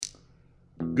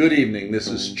Good evening, this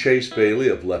is Chase Bailey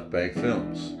of Left Bank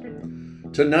Films.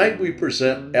 Tonight we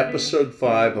present episode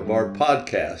 5 of our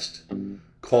podcast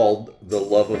called The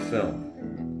Love of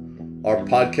Film. Our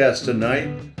podcast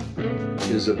tonight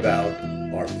is about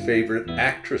our favorite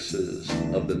actresses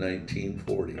of the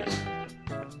 1940s.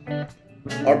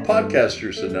 Our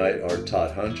podcasters tonight are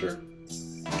Todd Hunter,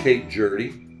 Kate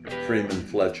Jurdy, Freeman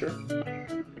Fletcher,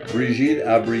 Brigitte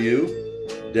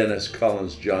Abreu, Dennis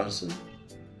Collins Johnson,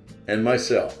 and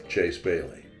myself, Chase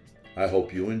Bailey. I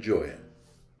hope you enjoy it.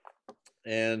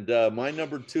 And my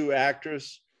number 2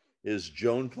 actress is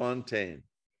Joan Fontaine.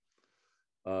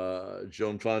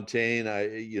 Joan Fontaine,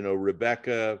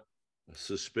 Rebecca,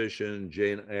 Suspicion,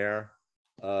 Jane Eyre.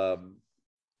 I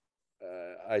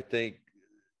think,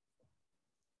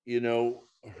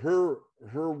 her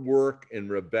work in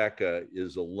Rebecca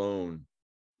is alone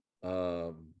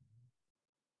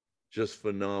just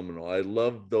phenomenal. I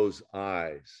love those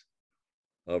eyes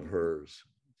of hers,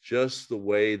 just the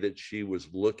way that she was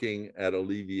looking at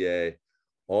Olivier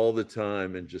all the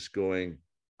time and just going,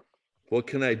 what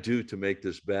can I do to make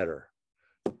this better?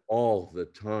 All the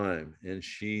time. And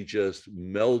she just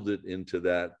melded into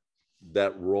that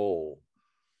role.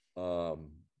 It was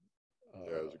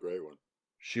a great one.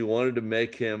 She wanted to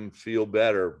make him feel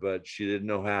better, but she didn't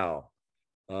know how.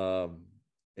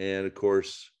 And of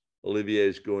course, Olivier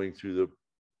is going through the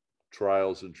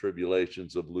trials and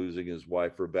tribulations of losing his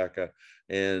wife, Rebecca.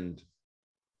 And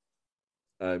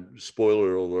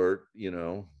spoiler alert,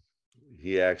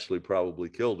 he actually probably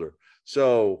killed her.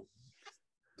 So.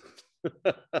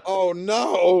 Oh,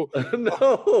 no.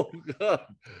 No.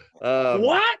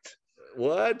 What?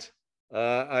 What?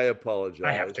 I apologize.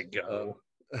 I have to go.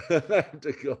 I have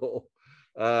to go.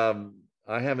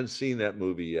 I haven't seen that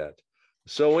movie yet.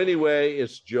 So anyway,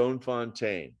 it's Joan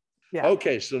Fontaine. Yeah.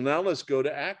 Okay, so now let's go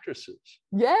to actresses.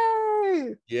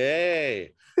 Yay!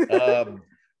 Yay!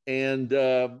 And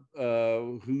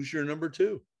who's your number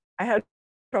 2? I had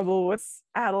a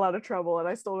lot of trouble, and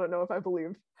I still don't know if I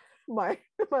believe my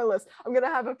list. I'm gonna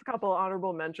have a couple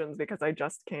honorable mentions because I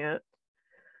just can't.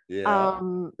 Yeah.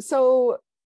 So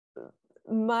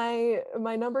my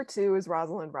number 2 is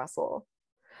Rosalind Russell.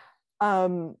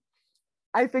 I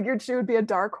figured she would be a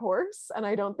dark horse, and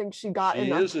I don't think she got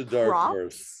enough props. She is a dark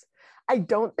horse. I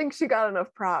don't think she got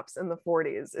enough props in the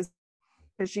 40s,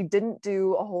 because she didn't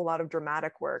do a whole lot of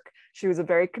dramatic work. She was a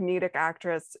very comedic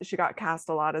actress. She got cast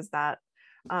a lot as that.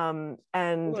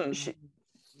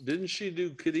 Didn't she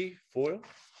do Kitty Foyle?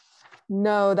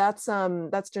 No, that's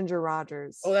Ginger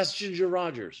Rogers. Oh, that's Ginger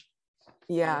Rogers.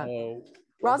 Yeah.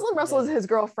 Rosalind Russell is His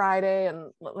Girl Friday,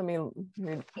 and let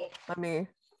me.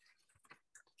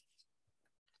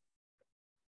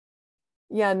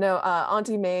 Yeah, no,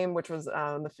 Auntie Mame, which was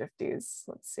in the 50s.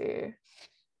 Let's see.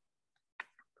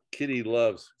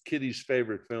 Kitty's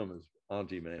favorite film is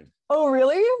Auntie Mame. Oh,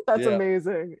 really? That's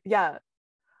amazing. Yeah.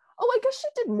 Oh, I guess she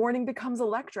did Morning Becomes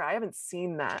Electra. I haven't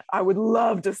seen that. I would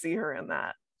love to see her in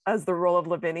that as the role of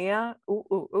Lavinia. Ooh,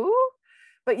 ooh, ooh.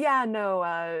 But yeah,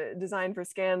 no, Design for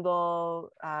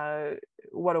Scandal,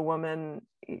 What a Woman,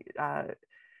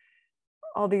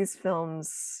 all these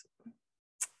films.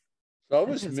 So I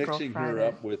was mixing her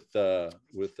up with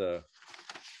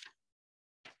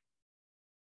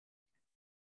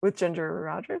Ginger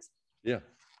Rogers. Yeah.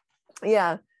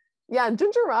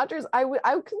 Ginger Rogers.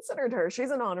 I considered her.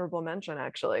 She's an honorable mention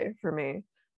actually for me.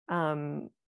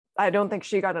 I don't think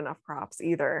she got enough props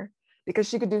either, because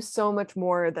she could do so much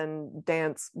more than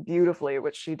dance beautifully,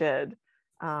 which she did.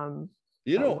 Wow.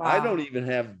 I don't even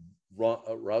have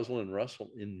Rosalind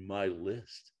Russell in my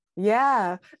list.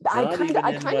 Yeah, I kind of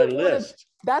wanted,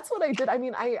 that's what I did. I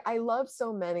mean, I love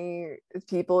so many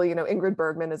people, Ingrid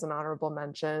Bergman is an honorable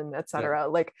mention, etc.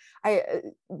 Yeah.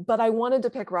 But I wanted to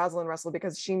pick Rosalind Russell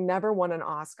because she never won an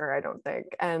Oscar, I don't think.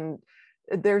 And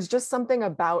there's just something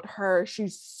about her.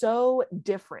 She's so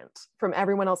different from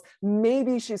everyone else.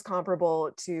 Maybe she's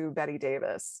comparable to Bette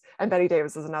Davis, and Bette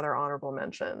Davis is another honorable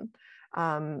mention.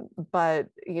 But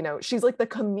she's like the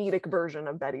comedic version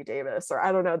of Bette Davis, or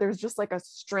I don't know, there's just like a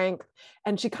strength,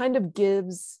 and she kind of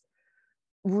gives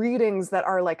readings that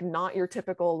are like not your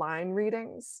typical line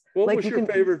readings. What was your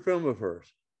favorite film of hers?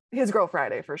 His Girl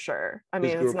Friday, for sure. I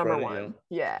mean, it's number 1.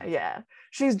 Yeah.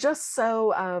 She's just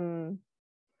so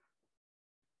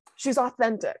she's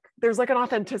authentic. There's like an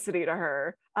authenticity to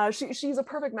her. She's a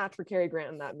perfect match for Cary Grant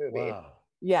in that movie. Wow.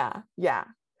 Yeah.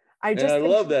 I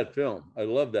love that film.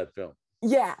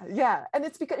 Yeah. And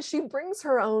it's because she brings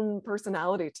her own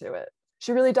personality to it.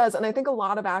 She really does. And I think a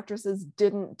lot of actresses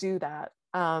didn't do that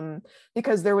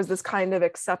because there was this kind of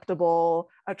acceptable,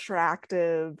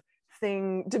 attractive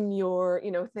thing, demure,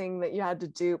 thing that you had to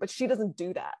do. But she doesn't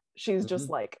do that. she's just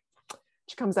like,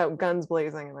 she comes out guns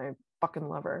blazing, and I fucking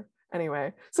love her.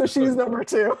 Anyway, so she's number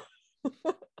 2.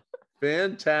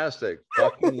 Fantastic.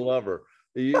 Fucking love her.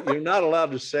 You're not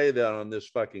allowed to say that on this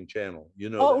fucking channel. You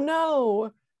know. Oh that.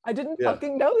 no, I didn't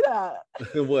fucking know that.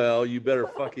 Well, you better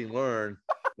fucking learn.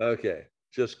 Okay,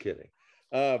 just kidding.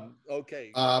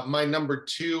 Okay. My number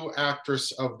 2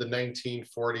 actress of the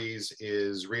 1940s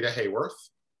is Rita Hayworth.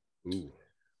 Ooh.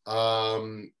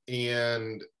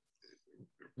 And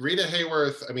Rita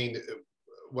Hayworth, I mean,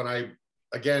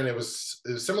 it was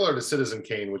similar to Citizen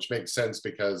Kane, which makes sense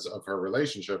because of her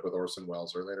relationship with Orson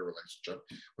Welles, her later relationship.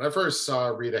 When I first saw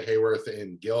Rita Hayworth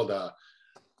in Gilda,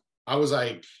 I was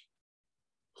like,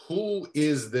 who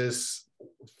is this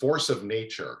force of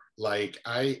nature? Like,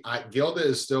 Gilda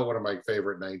is still one of my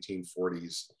favorite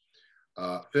 1940s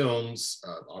films,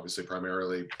 obviously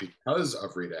primarily because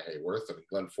of Rita Hayworth. I mean,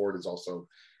 Glenn Ford is also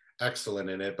excellent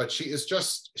in it, but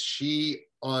she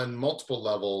on multiple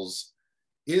levels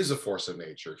is a force of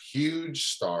nature. Huge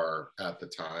star at the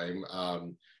time,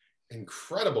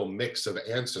 incredible mix of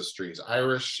ancestries: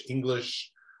 Irish,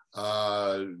 English,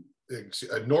 Northern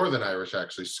Irish,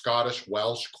 actually, Scottish,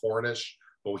 Welsh, Cornish,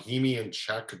 Bohemian,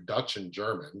 Czech, Dutch, and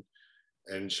German,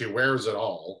 and she wears it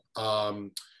all.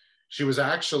 She was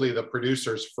actually the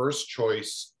producer's first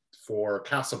choice for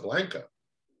Casablanca.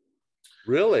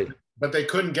 Really? But they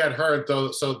couldn't get her,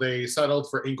 though, so they settled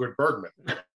for Ingrid Bergman.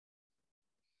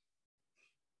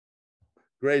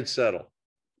 Great settle.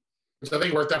 So I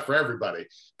think it worked out for everybody.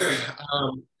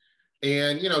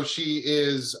 And, you know, she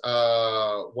is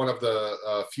one of the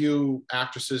few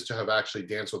actresses to have actually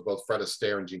danced with both Fred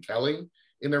Astaire and Gene Kelly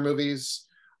in their movies.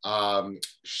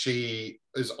 She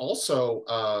is also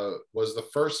was the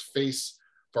first face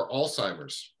for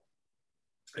Alzheimer's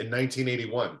in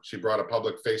 1981. She brought a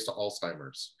public face to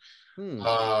Alzheimer's.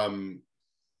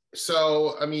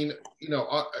 So, I mean, you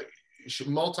know,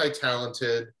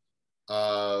 multi-talented,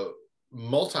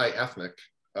 multi-ethnic,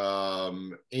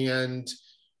 and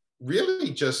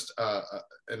really just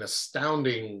an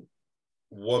astounding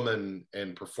woman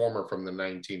and performer from the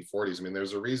 1940s. I mean,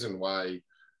 there's a reason why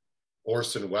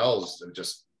Orson Welles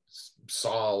just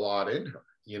saw a lot in her,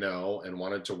 you know, and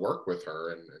wanted to work with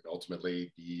her, and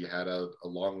ultimately he had a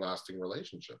long-lasting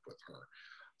relationship with her.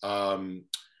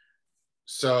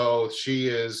 So she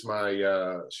is my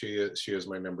she is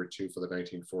my number 2 for the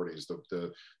 1940s,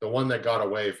 the one that got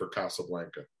away for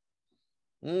Casablanca.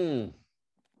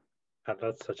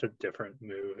 That's such a different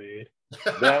movie.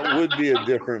 That would be a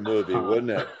different movie,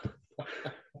 wouldn't it?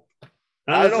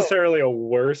 Not necessarily a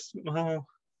worse. Well,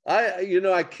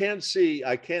 I can't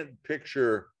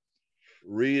picture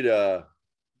Rita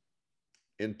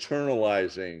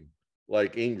internalizing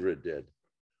like Ingrid did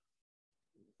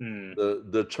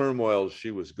the turmoil she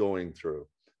was going through,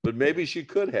 but maybe she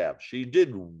could have. She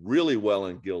did really well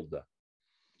in Gilda.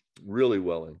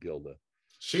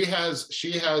 She has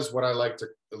what I like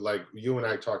you and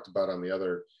I talked about on the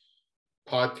other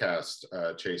podcast,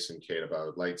 Chase and Kate,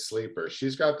 about Light Sleeper.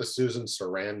 She's got the Susan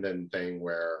Sarandon thing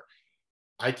where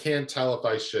I can't tell if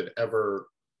I should ever,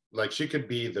 like, she could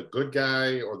be the good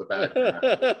guy or the bad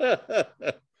guy.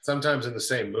 Sometimes in the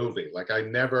same movie. Like, I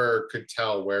never could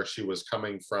tell where she was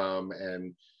coming from,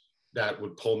 and that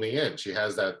would pull me in. She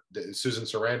has that. Susan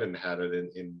Sarandon had it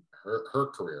in her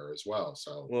career as well.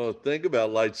 So, well, think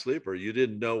about Light Sleeper. You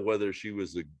didn't know whether she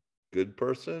was a good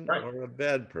person or a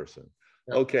bad person.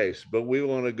 Yeah. Okay, but we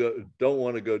don't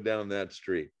want to go down that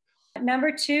street.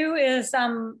 Number 2 is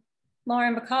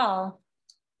Lauren Bacall.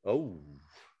 Oh,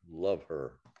 love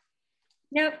her.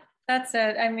 Yep, that's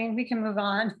it. I mean, we can move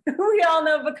on. We all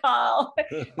know Bacall.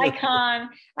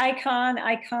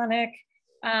 Iconic,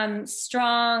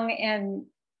 strong and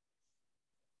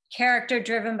character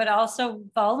driven, but also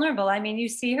vulnerable. I mean, you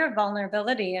see her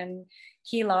vulnerability in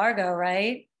Key Largo,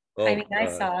 right? Oh, I mean, I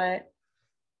saw it.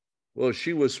 Well,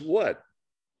 she was what,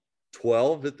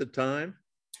 12 at the time?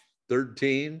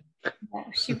 13? No,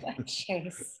 she was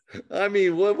Chase. I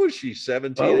mean, what was she,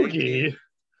 17?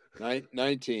 18?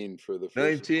 19 for the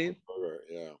first 19?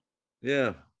 Yeah.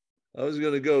 Yeah. I was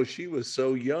going to go, she was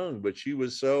so young, but she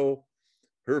was so,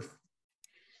 her,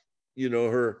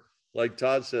 like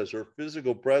Todd says, her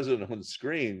physical presence on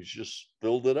screen just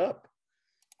filled it up.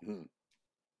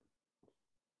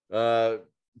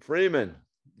 Freeman,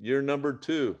 you're number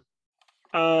 2.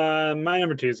 My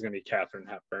number 2 is going to be Katharine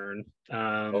Hepburn.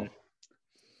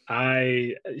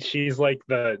 She's like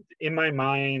in my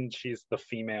mind, she's the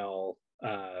female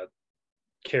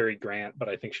Cary Grant, but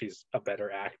I think she's a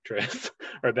better actress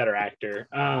or a better actor.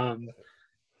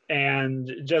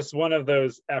 And just one of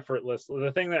those effortless,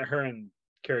 the thing that her and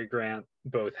Cary Grant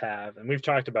both have, and we've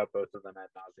talked about both of them ad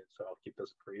nauseum, so I'll keep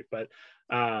this brief, but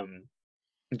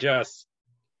just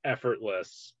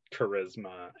effortless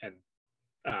charisma and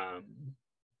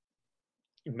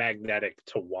magnetic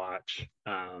to watch.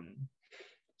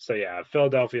 So yeah,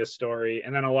 Philadelphia Story,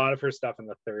 and then a lot of her stuff in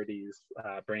the 30s,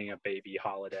 Bringing Up Baby,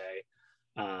 Holiday,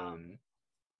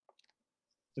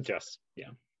 just yeah.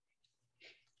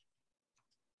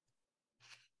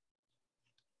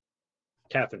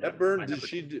 Catherine Hepburn,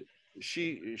 did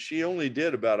she only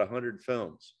did about 100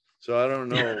 films, so I don't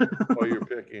know why you're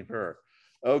picking her.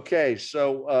 Okay,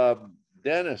 so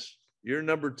Dennis, your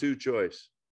number 2 choice.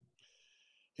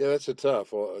 Yeah, that's a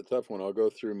tough one. I'll go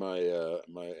through my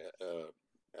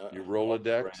Your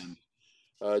Rolodex.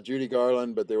 Judy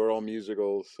Garland, but they were all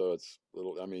musicals, so it's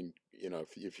little. I mean, you know,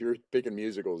 if you're picking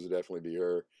musicals, it'd definitely be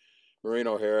her. Maureen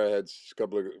O'Hara had a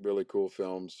couple of really cool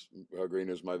films. How Green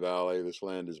Is My Valley, This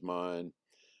Land Is Mine.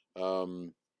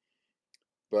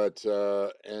 But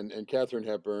Katharine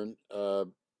Hepburn,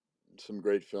 some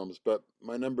great films. But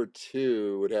my number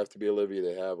 2 would have to be Olivia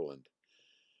de Havilland.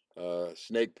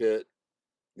 Snake Pit,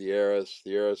 The Heiress.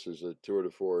 The Heiress is a tour de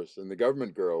force, and The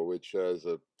Government Girl, which has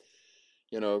a,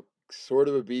 you know, sort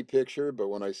of a B picture, but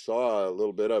when I saw a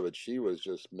little bit of it, she was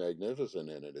just magnificent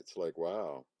in it. It's like,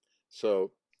 wow.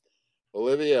 So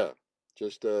Olivia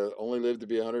just only lived to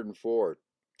be 104.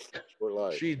 Short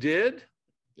life. She did?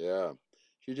 Yeah.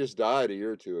 She just died a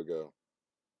year or 2 ago.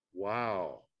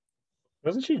 Wow.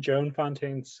 Wasn't she Joan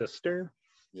Fontaine's sister?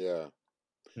 Yeah.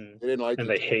 They didn't like and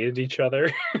they hated each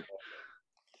other.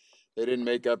 They didn't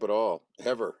make up at all,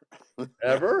 ever.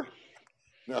 Ever?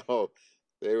 No.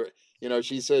 They were, you know,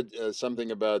 she said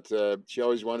something about she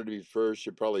always wanted to be first.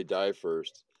 She'd probably die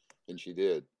first. And she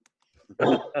did.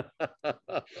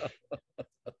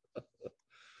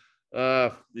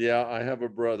 Yeah, I have a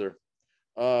brother.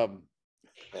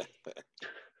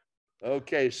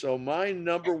 Okay, so my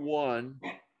number 1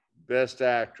 best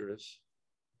actress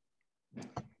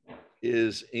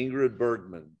is Ingrid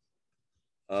Bergman.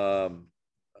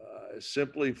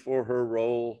 Simply for her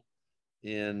role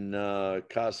in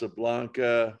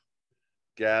Casablanca,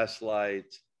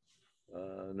 Gaslight,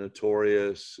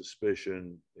 Notorious,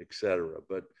 Suspicion, etc.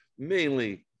 But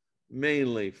mainly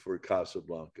for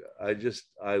Casablanca.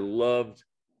 I loved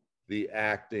the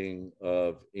acting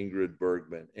of Ingrid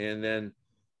Bergman. And then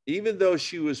even though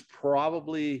she was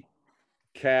probably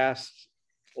cast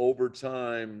over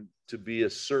time to be a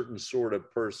certain sort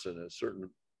of person, a certain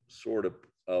sort of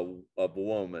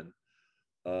woman,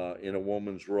 in a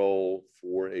woman's role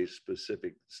for a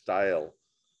specific style,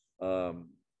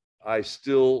 I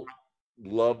still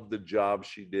loved the job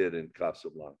she did in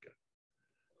Casablanca.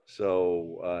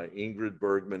 So Ingrid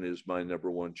Bergman is my number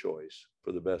 1 choice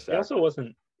for the best actor. He also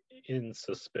wasn't in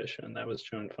Suspicion. That was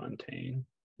Joan Fontaine.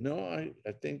 No, I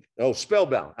think,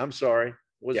 Spellbound. I'm sorry.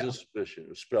 Wasn't Suspicion. It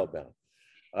was Spellbound.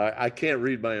 I can't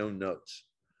read my own notes.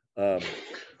 It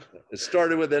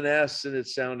started with an S and it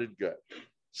sounded good.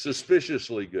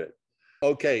 Suspiciously good.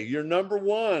 Okay, your number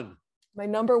 1. My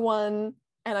number 1,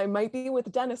 and I might be with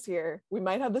Dennis here. We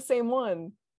might have the same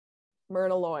one.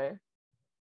 Myrna Loy.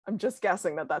 I'm just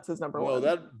guessing that that's his number 1.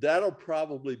 Well, that'll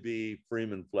probably be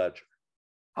Freeman Fletcher.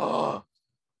 Oh,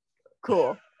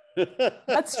 cool.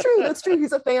 That's true. That's true.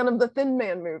 He's a fan of the Thin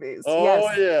Man movies.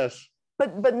 Oh, yes.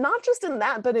 But not just in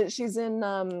that, but she's in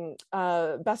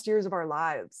Best Years of Our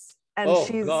Lives. And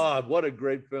God, what a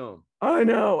great film. I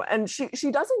know. And she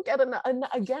doesn't get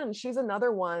again, she's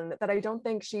another one that I don't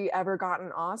think she ever got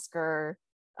an Oscar.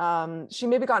 She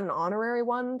maybe got an honorary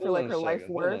one for like her life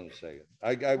work. Hold on a second.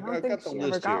 I got the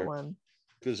list here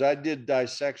because I did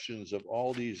dissections of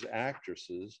all these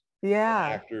actresses,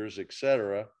 actors,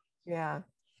 etc. Yeah.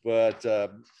 But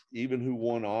even who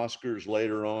won Oscars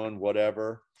later on,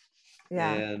 whatever.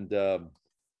 Yeah. And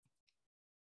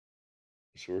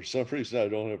so for some reason, I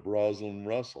don't have Rosalind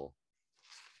Russell.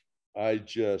 I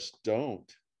just don't.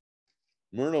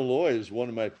 Myrna Loy is one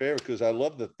of my favorites because I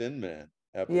love the Thin Man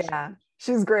episodes. Yeah,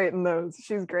 she's great in those.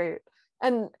 She's great.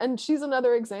 And she's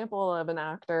another example of an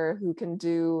actor who can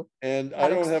do. And I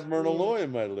don't have Myrna Loy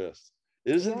in my list.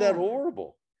 Isn't that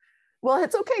horrible? Well,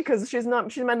 it's okay because she's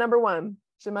my number 1.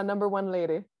 She's my number 1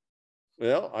 lady.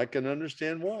 Well, I can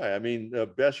understand why. I mean,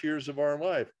 Best Years of Our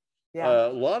Life. Yeah. A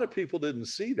lot of people didn't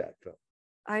see that film.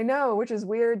 I know, which is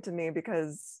weird to me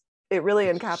because it really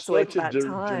encapsulates that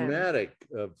time. Dramatic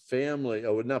family.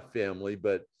 Oh, not family,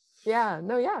 but. Yeah.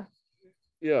 No. Yeah.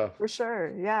 Yeah. For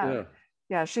sure. Yeah.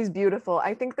 Yeah. She's beautiful.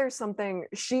 I think there's something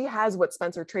she has what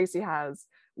Spencer Tracy has,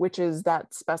 which is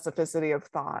that specificity of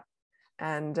thought,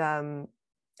 and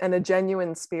and a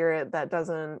genuine spirit that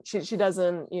doesn't, she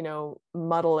doesn't, you know,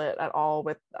 muddle it at all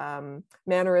with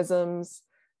mannerisms.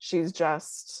 She's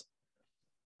just,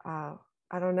 I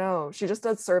don't know, she just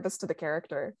does service to the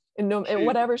character in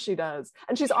whatever she does.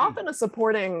 And she's often a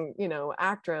supporting, you know,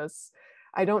 actress.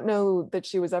 I don't know that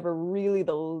she was ever really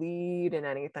the lead in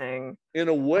anything. In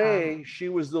a way, she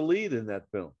was the lead in that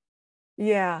film.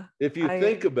 Yeah. If you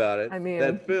think about it, I mean,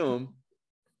 that film,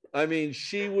 I mean,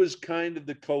 she was kind of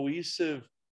the cohesive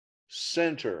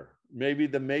center, maybe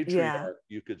the matriarch,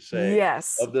 you could say,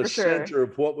 yes, of the center sure.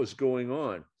 of what was going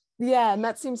on. Yeah, and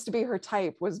that seems to be her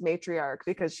type, was matriarch,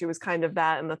 because she was kind of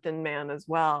that in The Thin Man as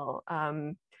well.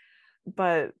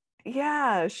 But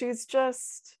yeah, she's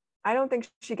just, I don't think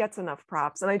she gets enough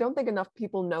props, and I don't think enough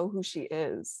people know who she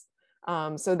is.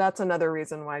 So that's another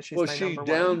reason why she's my number one.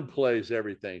 She downplays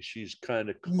everything. She's kind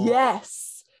of calm.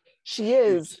 Yes, she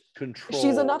is. Control.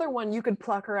 She's another one you could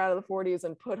pluck her out of the 40s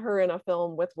and put her in a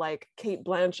film with like Kate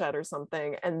Blanchett or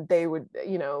something, and they would,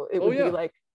 you know, it would be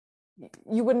like,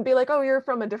 you wouldn't be like, oh, you're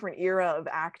from a different era of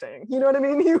acting. You know what I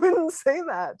mean? You wouldn't say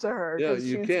that to her. Yeah,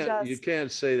 you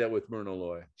can't say that with Myrna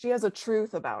Loy. She has a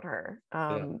truth about her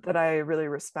that I really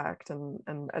respect and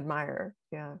admire.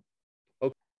 Yeah.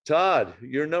 Okay, Todd,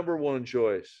 your number one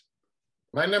choice.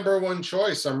 My number one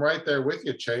choice, I'm right there with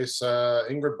you, Chase.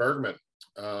 Ingrid Bergman.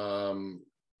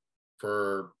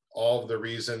 For all of the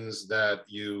reasons that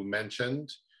you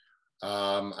mentioned.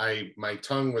 My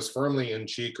tongue was firmly in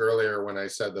cheek earlier when I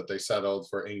said that they settled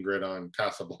for Ingrid on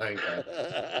Casablanca.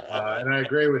 And I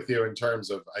agree with you in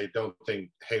terms of, I don't think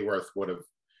Hayworth would have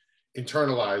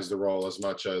internalized the role as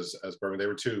much as Bergman. They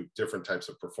were two different types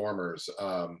of performers.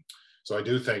 So I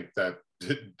do think that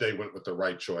they went with the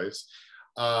right choice.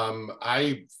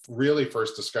 I really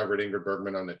first discovered Ingrid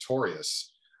Bergman on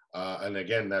Notorious. And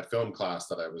again, that film class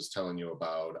that I was telling you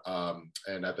about.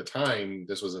 And at the time,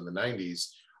 this was in the 90s,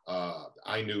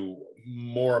 I knew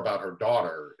more about her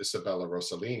daughter, Isabella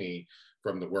Rossellini,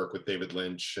 from the work with David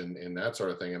Lynch and that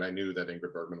sort of thing. And I knew that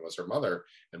Ingrid Bergman was her mother.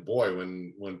 And boy,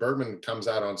 when Bergman comes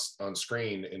out on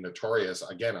screen in Notorious,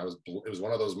 again, it was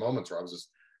one of those moments where I was just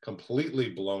completely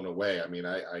blown away. I mean,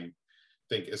 I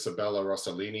think Isabella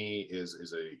Rossellini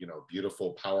is a, you know,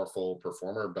 beautiful, powerful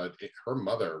performer, but her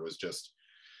mother was just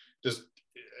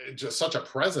such a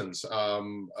presence. A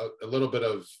little bit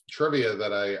of trivia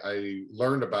that I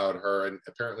learned about her, and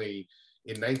apparently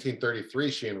in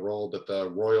 1933 she enrolled at the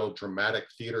Royal Dramatic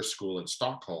Theatre School in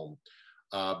Stockholm,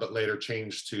 but later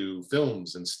changed to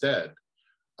films instead.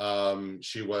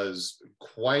 She was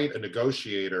quite a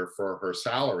negotiator for her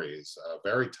salaries,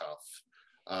 very tough.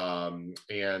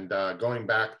 And going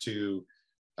back to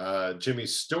Jimmy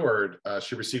Stewart,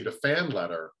 she received a fan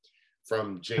letter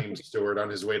from James Stewart on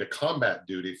his way to combat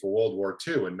duty for World War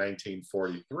II in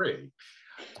 1943.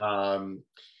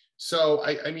 So,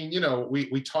 I mean, you know,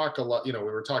 we talk a lot, you know,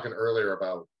 we were talking earlier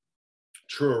about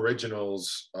true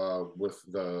originals with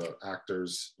the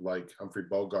actors like Humphrey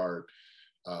Bogart,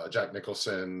 Jack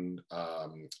Nicholson.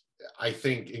 I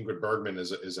think Ingrid Bergman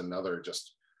is another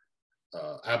just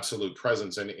absolute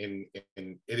presence, and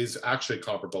it is actually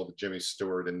comparable to Jimmy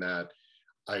Stewart in that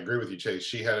I agree with you, Chase.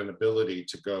 She had an ability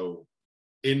to go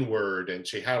inward, and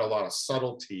she had a lot of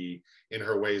subtlety in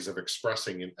her ways of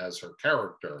expressing it as her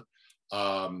character.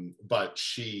 But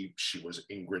she was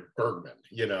Ingrid Bergman,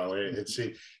 you know.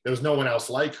 There was no one else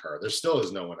like her. There still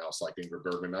is no one else like Ingrid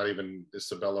Bergman, not even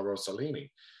Isabella Rossellini.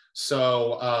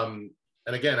 So,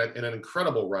 and again, in an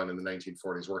incredible run in the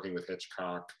 1940s, working with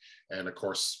Hitchcock and of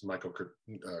course Michael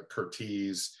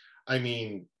Curtiz. I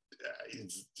mean,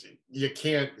 you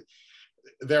can't.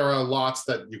 There are lots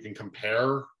that you can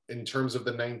compare in terms of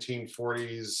the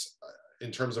 1940s,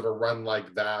 in terms of a run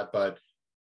like that, but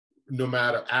no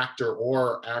matter actor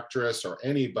or actress or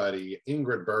anybody,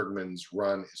 Ingrid Bergman's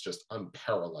run is just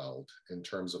unparalleled in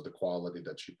terms of the quality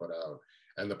that she put out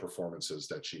and the performances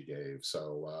that she gave.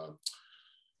 So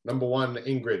number one,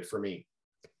 Ingrid for me.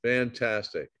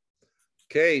 Fantastic.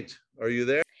 Kate, are you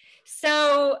there?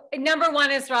 So number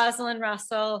one is Rosalind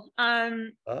Russell.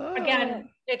 Again,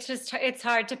 it's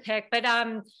hard to pick, but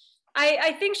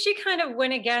I think she kind of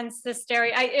went against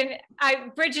the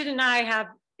Bridget and I have,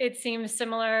 it seems,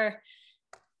 similar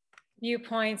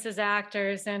viewpoints as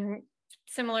actors and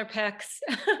similar picks.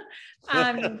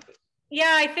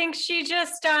 Yeah, I think she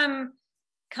just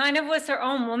kind of was her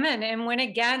own woman and went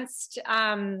against,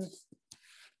 and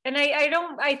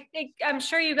I'm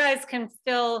sure you guys can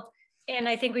fill in.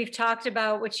 I think we've talked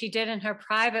about what she did in her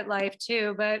private life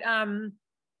too, but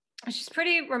she's a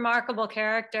pretty remarkable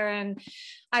character. And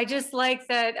I just like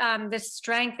that the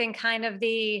strength and kind of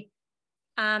the,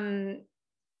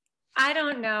 I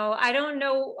don't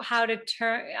know how to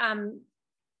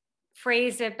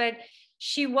phrase it, but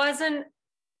she wasn't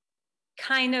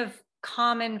kind of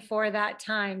common for that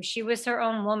time. She was her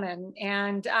own woman,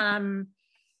 and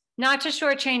not to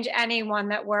shortchange anyone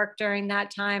that worked during that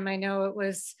time. I know it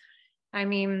was, I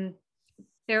mean,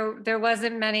 there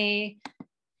wasn't many.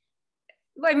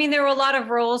 I mean, there were a lot of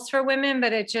roles for women,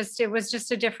 but it was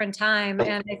just a different time.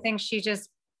 And I think she just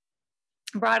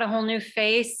brought a whole new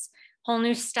face, whole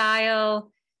new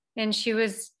style. And she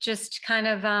was just kind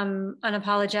of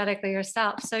unapologetically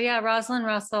herself. So yeah, Rosalind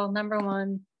Russell, number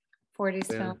one, 40s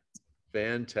film.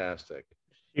 Fantastic.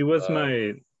 She was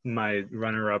my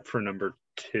runner-up for number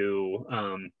two,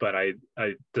 but I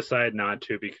decided not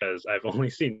to because I've only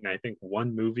seen, I think,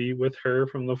 one movie with her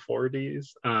from the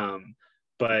 40s.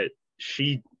 But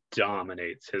she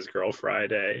dominates His Girl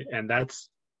Friday, and that's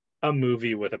a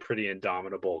movie with a pretty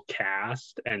indomitable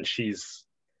cast, and she's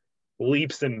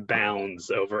leaps and bounds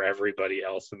over everybody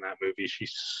else in that movie.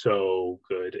 She's so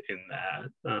good in that.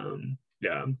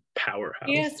 Yeah, powerhouse.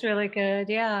 She is really good.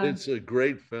 Yeah, it's a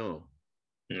great film.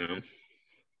 Yeah.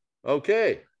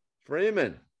 Okay,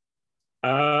 Freeman.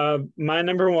 My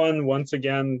number one, once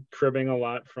again, cribbing a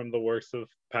lot from the works of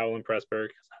Powell and Pressburg,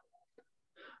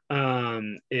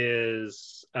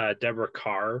 is Deborah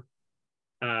Kerr,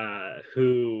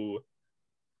 who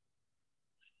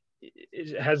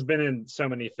has been in so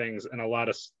many things and a lot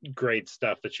of great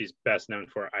stuff that she's best known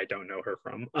for. I don't know her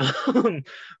from,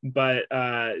 but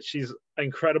she's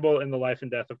incredible in The Life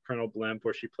and Death of Colonel Blimp,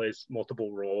 where she plays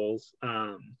multiple roles.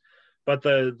 But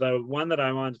the one that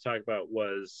I wanted to talk about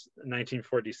was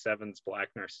 1947's Black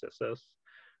Narcissus,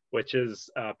 which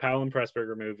is a Powell and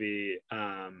Pressburger movie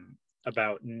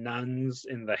about nuns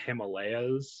in the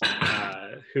Himalayas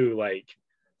who like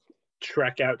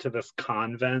trek out to this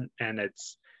convent, and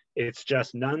it's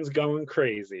just nuns going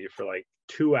crazy for like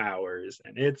 2 hours,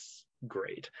 and it's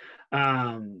great.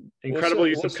 Incredible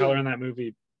use of color in that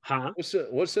movie.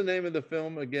 What's the name of the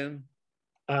film again?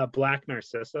 Black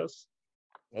Narcissus.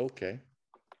 Okay.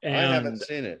 And I haven't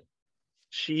seen it.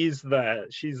 She's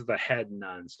the head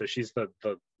nun, so she's the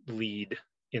lead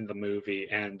in the movie,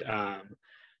 and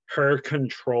her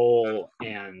control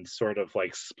and sort of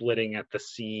like splitting at the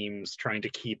seams, trying to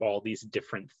keep all these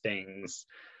different things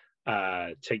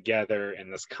together in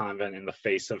this convent in the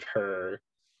face of her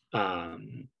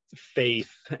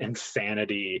faith and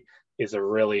sanity is a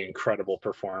really incredible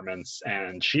performance,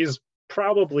 and she's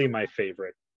probably my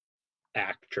favorite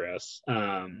actress.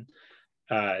 In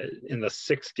the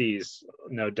 60s,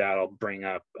 no doubt I'll bring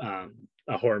up a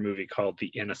horror movie called The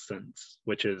Innocents,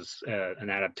 which is an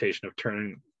adaptation of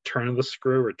Turning of the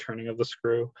Screw,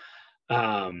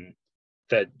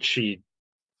 that she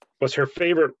was her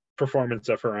favorite performance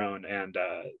of her own, and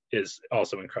is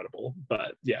also incredible.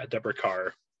 But yeah, Deborah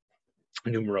Kerr,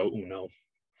 numero uno.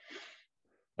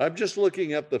 I'm just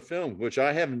looking up the film, which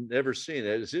I haven't ever seen.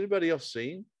 Has anybody else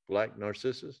seen Black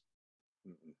Narcissus?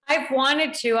 I've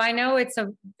wanted to. I know it's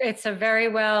a very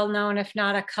well known, if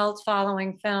not a cult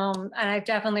following film, and I've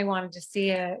definitely wanted to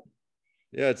see it.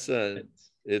 Yeah,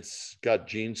 it's got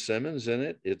Gene Simmons in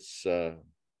it. It's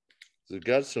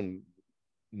got some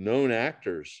known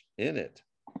actors in it.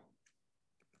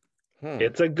 Huh.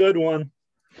 It's a good one.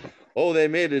 Oh, they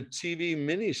made a TV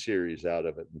miniseries out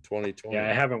of it in 2020. Yeah,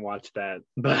 I haven't watched that,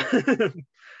 but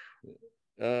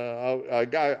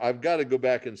I've got to go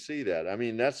back and see that. I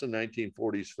mean, that's a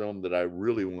 1940s film that I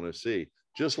really want to see,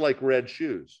 just like Red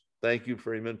Shoes. Thank you,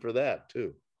 Freeman, for that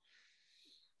too.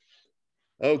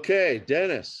 Okay,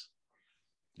 Dennis,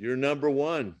 you're number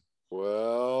one.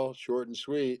 Well, short and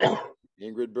sweet.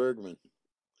 Ingrid Bergman.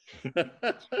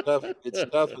 It's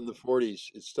tough in the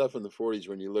 40s. It's tough in the 40s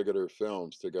when you look at her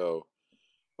films to go,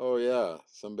 oh yeah,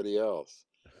 somebody else,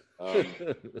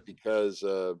 because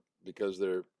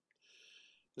they're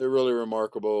really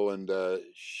remarkable, and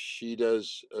she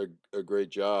does a great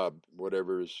job,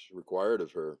 whatever is required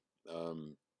of her.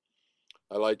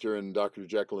 I liked her in Dr.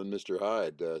 Jekyll and Mr.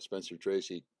 Hyde. Spencer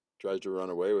Tracy tries to run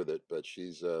away with it, but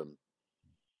she's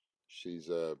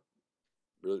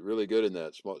really good in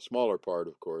that smaller part,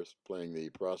 of course, playing the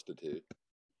prostitute.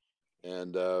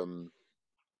 And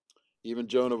even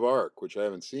Joan of Arc, which I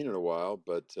haven't seen in a while,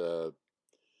 but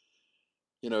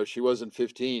she wasn't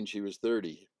 15, she was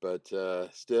 30, but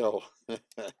still,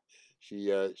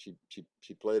 she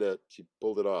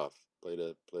pulled it off, played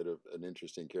an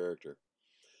interesting character.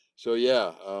 So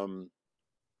yeah,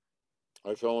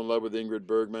 I fell in love with Ingrid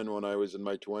Bergman when I was in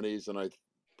my 20s, and I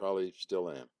probably still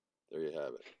am. There you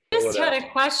have it. Just had a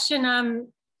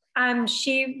question.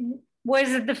 She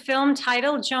was it the film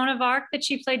title Joan of Arc that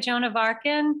she played Joan of Arc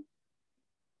in?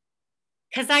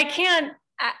 Because I can't.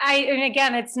 And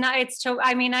again, it's not. It's to.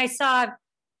 I mean, I saw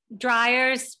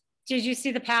Dryers did you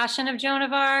see The Passion of Joan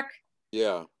of Arc?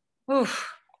 Yeah.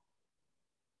 Oof.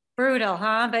 Brutal,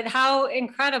 huh? But how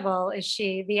incredible is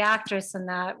she, the actress in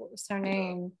that? What was her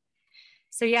name?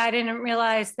 So yeah, I didn't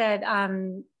realize that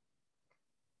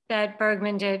that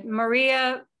Bergman did.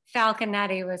 Maria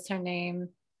Falconetti was her name.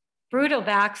 Brutal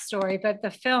backstory, but the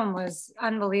film was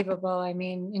unbelievable. I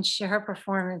mean, and her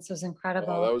performance was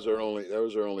incredible. Oh, that was her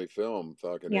only film,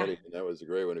 Falconetti, and that was a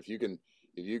great one. If you can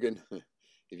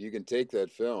take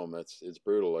that film, it's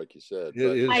brutal, like you said.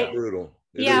 It is brutal.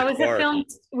 It was a film.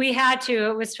 We had to.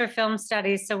 It was for film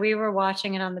studies, so we were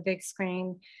watching it on the big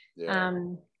screen. Yeah.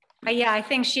 But yeah, I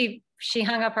think she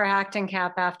hung up her acting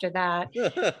cap after that.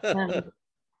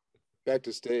 Back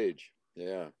to stage.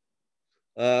 Yeah.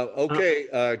 Okay.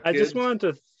 I just wanted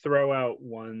to throw out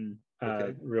one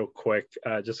real quick,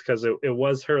 just because it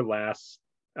was her last.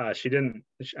 I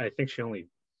think she only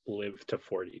lived to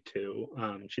 42.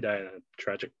 She died in a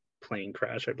tragic plane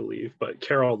crash, I believe. But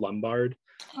Carol Lombard,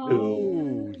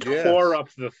 who tore up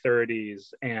the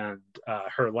 30s, and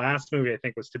her last movie I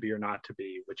think was To Be or Not to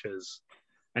Be, which is,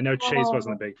 I know Chase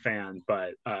wasn't a big fan,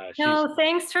 but no,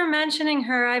 thanks for mentioning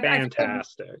her.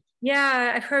 Fantastic.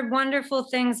 I've heard wonderful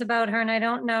things about her, and I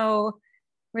don't know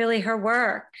really her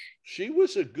work. She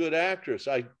was a good actress.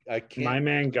 I can't. My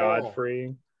Man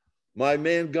Godfrey. My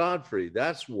Man Godfrey.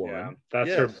 That's one. Yeah,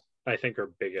 that's her. I think her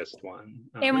biggest one.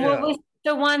 And what was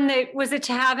the one that was it?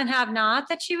 To Have and Have Not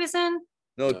that she was in?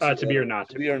 No, To Be or Not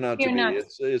to Be. Or Not to Be.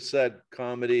 It's that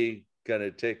comedy kind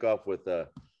of takeoff with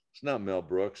it's not Mel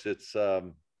Brooks. It's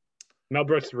Mel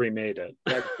Brooks remade it.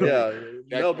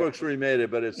 Mel Brooks remade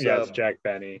it, but it's it's Jack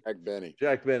Benny.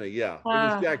 Jack Benny, yeah. It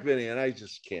was Jack Benny, and I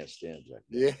just can't stand Jack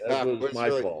Benny. Yeah, that was my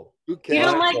fault. You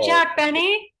don't like Jack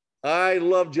Benny? I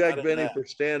love Jack Benny for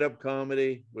stand-up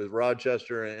comedy with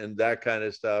Rochester and that kind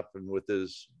of stuff, and with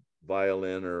his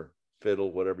violin or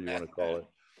fiddle, whatever you want to call it.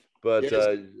 But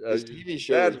his TV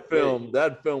show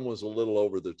that film was a little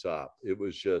over the top. It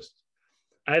was just.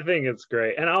 I think it's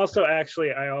great. And also,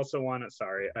 actually, I also want to,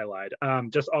 sorry, I lied.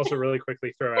 Just also really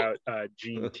quickly throw out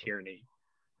Gene Tierney.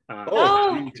 Gene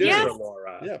Tierney. Yes.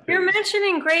 Laura. Yeah, you're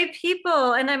mentioning great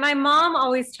people. And my mom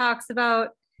always talks about,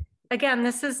 again,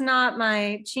 this is not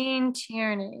my Gene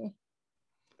Tierney.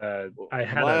 I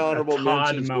had my honorable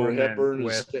mentions were Hepburn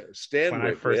with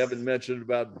Stanwyck. We haven't mentioned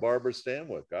about Barbara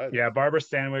Stanwyck either. Yeah, Barbara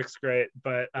Stanwyck's great.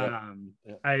 But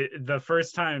the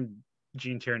first time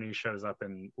Gene Tierney shows up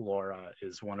in Laura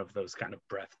is one of those kind of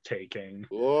breathtaking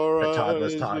that Todd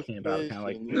was talking about, kind of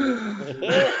like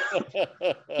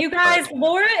you guys,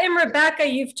 Laura and Rebecca,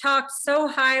 you've talked so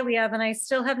highly of, and I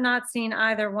still have not seen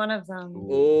either one of them.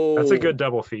 Oh, that's a good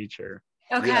double feature.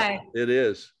 Okay. Yeah, it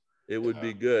is. It would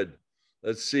be good.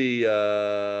 Let's see.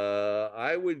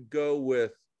 I would go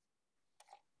with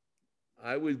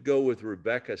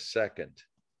Rebecca second.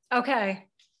 Okay.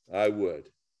 I would.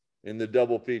 In the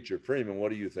double feature. Freeman,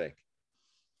 what do you think?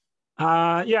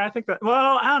 Yeah, I think that,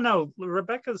 well, I don't know.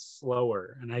 Rebecca's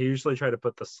slower, and I usually try to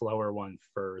put the slower one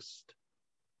first.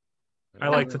 I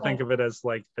like to think of it as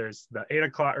like there's the 8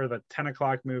 o'clock or the 10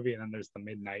 o'clock movie, and then there's the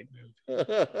midnight movie.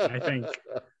 I think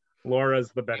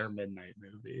Laura's the better midnight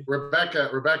movie.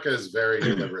 Rebecca is very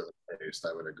deliberately produced,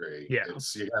 I would agree. Yeah.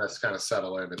 You gotta kind of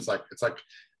settle in. It's like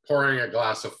pouring a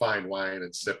glass of fine wine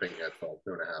and sipping it for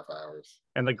 2.5 hours.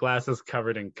 And the glass is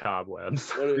covered in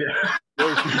cobwebs.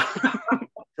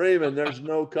 Freeman, there's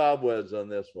no cobwebs on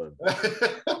this one.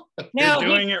 No, you're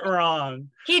doing it wrong.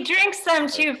 He drinks them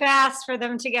too fast for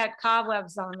them to get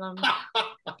cobwebs on them.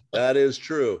 That is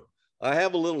true. I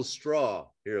have a little straw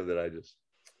here that I just.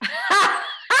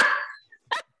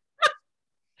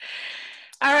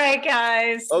 All right,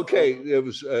 guys. Okay, it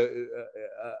was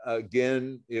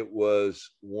again. It was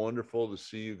wonderful to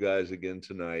see you guys again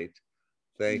tonight.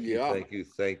 Thank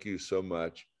you so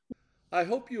much. I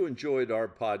hope you enjoyed our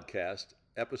podcast,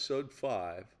 episode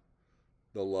 5,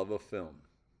 The Love of Film,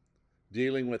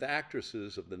 dealing with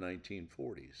actresses of the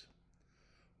 1940s.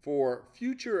 For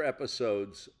future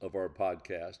episodes of our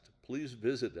podcast, please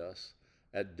visit us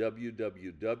at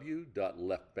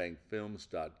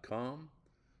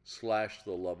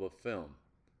www.leftbankfilms.com/The Love of Film.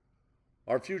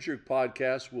 Our future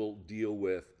podcast will deal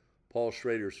with Paul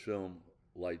Schrader's film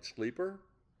Light Sleeper,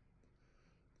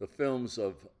 the films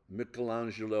of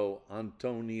Michelangelo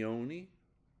Antonioni,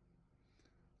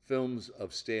 films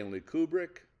of Stanley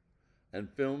Kubrick, and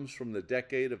films from the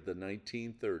decade of the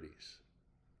 1930s.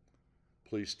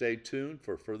 Please stay tuned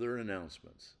for further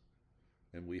announcements,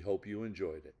 and we hope you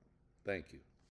enjoyed it. Thank you.